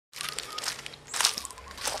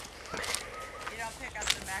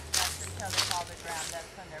mac nuts until they fall to the ground. That's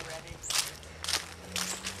when they're ready.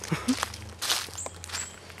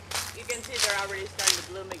 You can see they're already starting to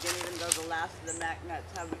bloom again, even though the last of the mac nuts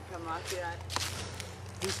haven't come off yet.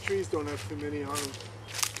 These trees don't have too many on them.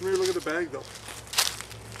 Come here, look at the bag though.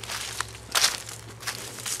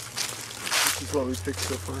 This is what we picked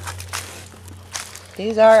so far.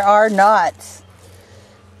 These are our nuts.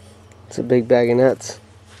 It's a big bag of nuts.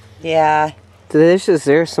 Yeah. Delicious.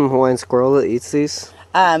 There's some Hawaiian squirrel that eats these.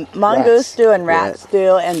 Mongoose do and rats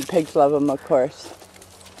do, and pigs love them, of course.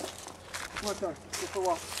 Come on, Doc. Go for a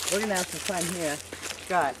walk. We're going to have some fun here.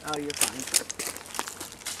 Scott, oh, you're fine.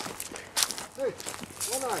 Hey,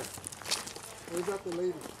 One Eye. Where's that the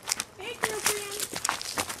lady? Hey, girlfriend.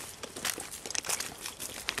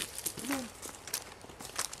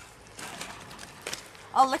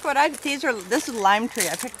 Oh, look what this is lime tree.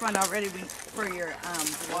 I picked one already for your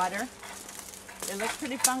water. They look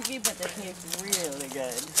pretty funky, but they taste really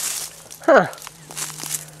good. Huh.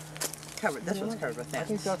 This one's covered with I that.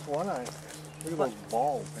 think that's One Eye. Look at those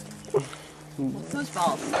balls. Whose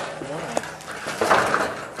balls? One Eye.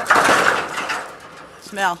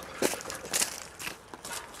 Smell.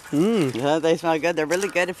 Mmm. Yeah, they smell good. They're really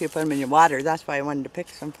good if you put them in your water. That's why I wanted to pick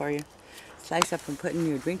some for you. Slice up and put in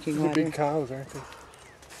your drinking They're water. big cows, aren't they?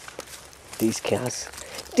 These cows.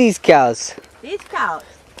 These cows. These cows.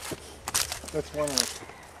 That's One Eye.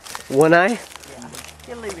 One Eye? Yeah.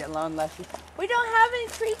 He'll leave you alone, Leslie. We don't have any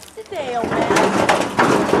treats today, old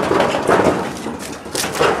man.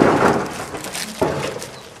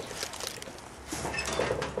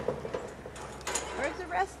 Where's the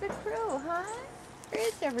rest of the crew, huh? Where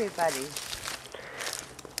is everybody?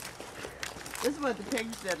 This is what the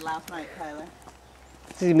pigs did last night, Tyler.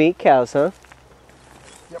 These meat cows, huh?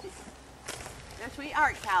 Yep. They're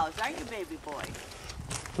sweetheart cows, aren't you, baby boy?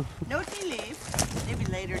 No tea leaves. Maybe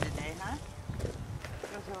later today, huh?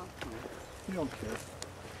 You don't care.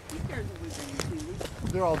 Who cares if we bring tea leaves?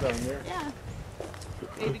 They're all down there. Yeah.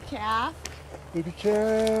 Baby calf, Baby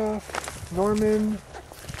calf, Norman,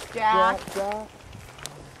 Jack. Jack.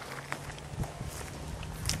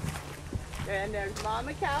 And there's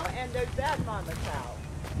mama cow and there's bad mama cow.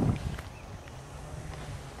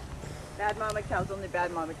 Bad mama cow's only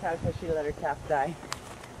bad mama cow because she let her calf die.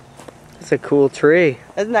 That's a cool tree.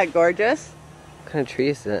 Isn't that gorgeous? What kind of tree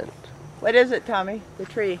is that? What is it, Tommy? The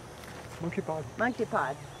tree. Monkey pod. Monkey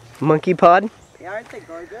pod. Monkey pod? Yeah, aren't they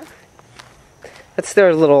gorgeous? That's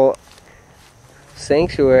their little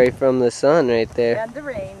sanctuary from the sun right there. And the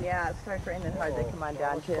rain, yeah. It starts raining hard. They come on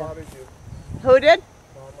down Mama too. spotted you. Who did?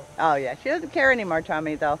 Mama. Oh yeah, she doesn't care anymore,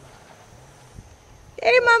 Tommy, though.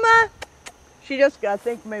 Hey, Mama! She just got, I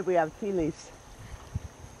think maybe we have tea leaves.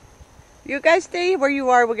 You guys stay where you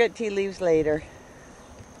are, we'll get tea leaves later.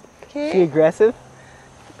 Is she Okay? aggressive?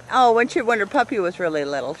 Oh, when her puppy was really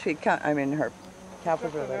little, she'd come, I mean her calf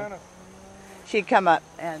was really little. Banana. She'd come up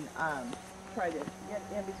and try to get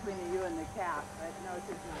in between you and the calf, but no,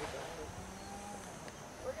 she's not aggressive.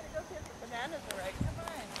 We're gonna go get the bananas, all right? Come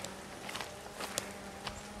on.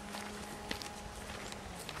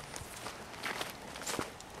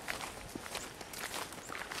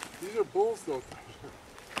 These are bulls though.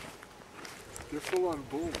 They're full on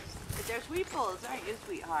bulls. But they're sweet bulls, aren't you,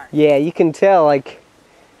 sweetheart? Yeah, you can tell, like,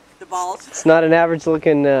 The balls. it's not an average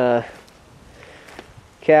looking cow.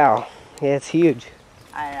 Yeah, it's huge.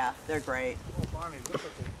 I know, they're great. Oh, Bonnie, look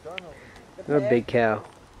what they've done over here. They're a big cow.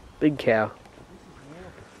 Big cow.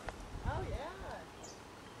 Oh yeah.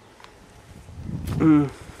 Mm.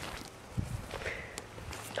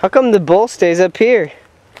 How come the bull stays up here?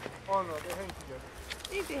 Oh no, they hang together.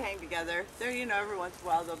 They usually hang together. They're, you know, every once in a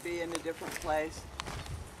while they'll be in a different place.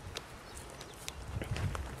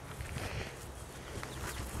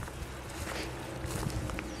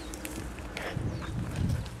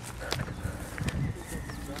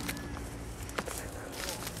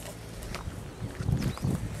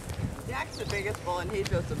 Jack's the biggest bull and he's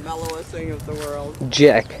just the mellowest thing of the world.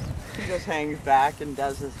 Jack. He just hangs back and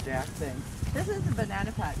does his Jack thing. This is the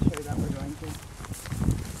banana patch here that we're going to.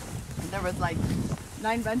 There was like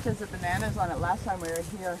 9 bunches of bananas on it last time we were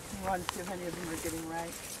here. We wanted to see if any of them were getting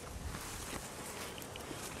ripe.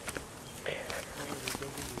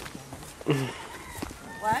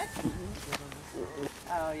 What?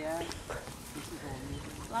 Oh yeah.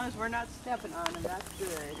 As long as we're not stepping on them, that's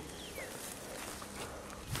good.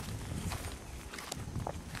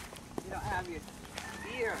 You don't have your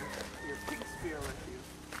pig spear with you.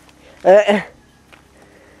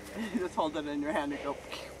 You just hold it in your hand and go.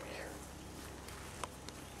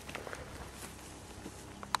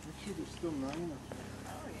 Actually, there's still 9 of them.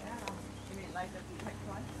 Oh yeah. You mean like if you pick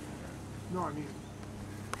one? No, I mean.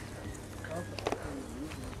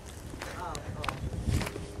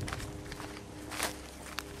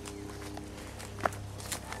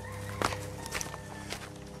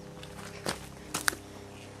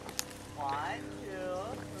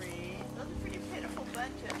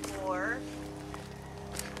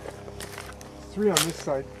 3 on this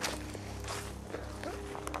side.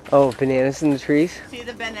 Oh, bananas in the trees? See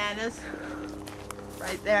the bananas?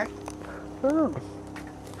 Right there. Oh.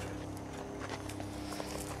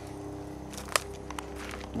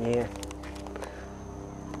 Yeah.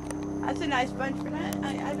 That's a nice bunch, but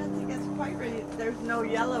I don't think it's quite ready. There's no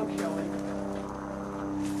yellow showing.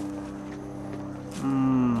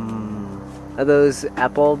 Are those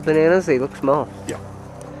apple bananas? They look small. Yeah.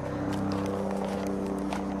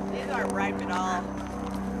 These aren't ripe at all.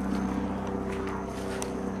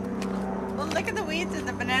 Well, look at the weeds in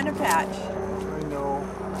the banana patch. I know.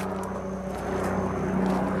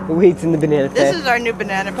 The weeds in the banana patch. This is our new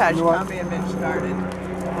banana patch You know what? Tommy and Mitch started.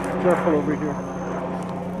 Careful over here.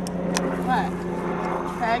 What?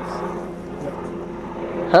 Pegs?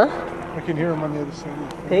 Huh? I can hear them on the other side. Of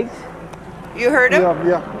the fence. Pigs? You heard him?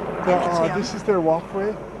 Yeah. can see 'em. This is their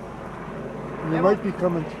walkway. They They might be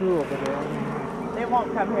coming through over there. I don't know. They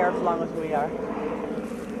won't come here as long as we are.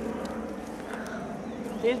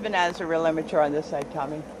 These bananas are real immature on this side,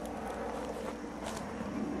 Tommy.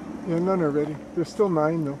 Yeah, none are ready. There's still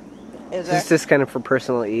 9 though. Is there? Is this kind of for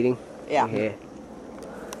personal eating? Yeah. Yeah.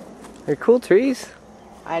 They're cool trees.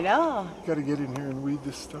 I know. Got to get in here and weed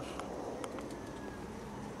this stuff.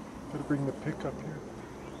 Got to bring the pick up here.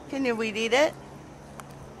 Can you weed eat it?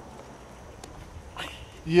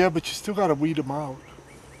 Yeah, but you still got to weed them out.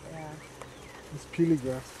 Yeah. It's peely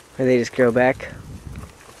grass. Or they just grow back.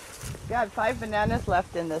 We had 5 bananas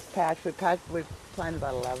left in this patch. We planted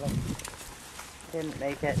about 11. Didn't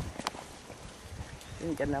make it.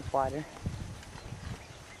 Didn't get enough water.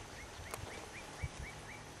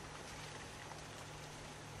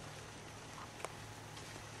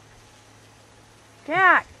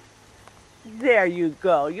 Jack! There you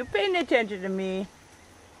go. You're paying attention to me.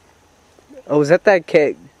 Oh, was that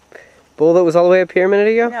bull that was all the way up here a minute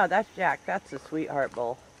ago? No, that's Jack. That's the sweetheart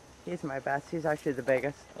bull. He's my best. He's actually the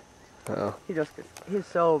biggest. Oh. He's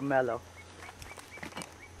so mellow.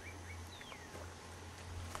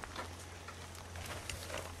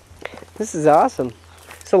 This is awesome.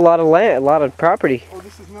 It's a lot of land, a lot of property. Oh,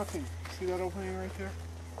 this is nothing. See that opening right there?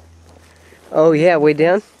 Oh yeah, way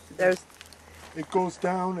down? It goes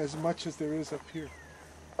down as much as there is up here.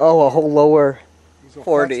 Oh, a whole lower So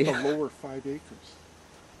 40. That's the lower 5 acres.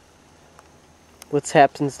 What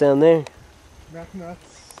happens down there?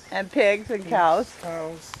 Nuts. And pigs and cows.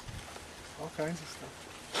 Cows. All kinds of stuff.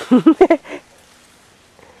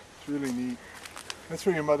 It's really neat. That's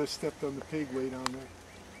where your mother stepped on the pig way down there.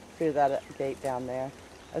 Through that gate down there.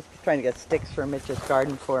 I was trying to get sticks for Mitch's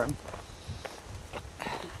garden for him.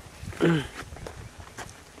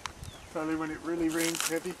 Probably when it really rains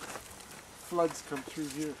heavy, floods come through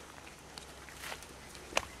here.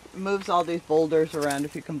 It moves all these boulders around,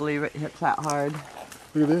 if you can believe it. It hits that hard.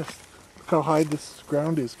 Look at this. Look how high this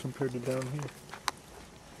ground is compared to down here.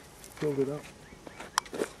 Filled it up.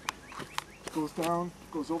 It goes down,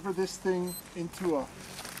 goes over this thing into a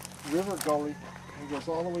river gully, and goes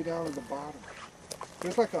all the way down to the bottom.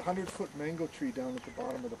 There's like a 100-foot mango tree down at the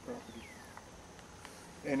bottom of the property.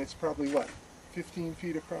 And it's probably, what, 15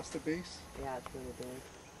 feet across the base? Yeah, it's really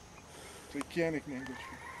big. Gigantic mango tree.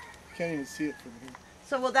 You can't even see it from here.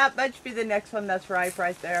 So will that bunch be the next one that's ripe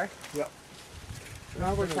right there? Yep.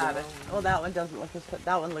 That's the saddest. Well, that one doesn't look as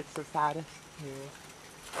that one looks the saddest. Yeah.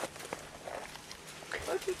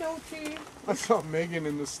 Okie dokie. I saw Megan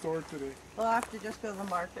in the store today. We'll have to just go to the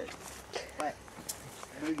market. What?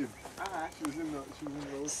 Megan. Uh-huh. She was in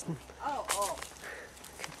Rose. Oh.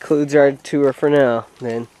 Concludes our tour for now,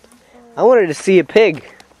 then. I wanted to see a pig.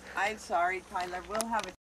 I'm sorry, Tyler. We'll have a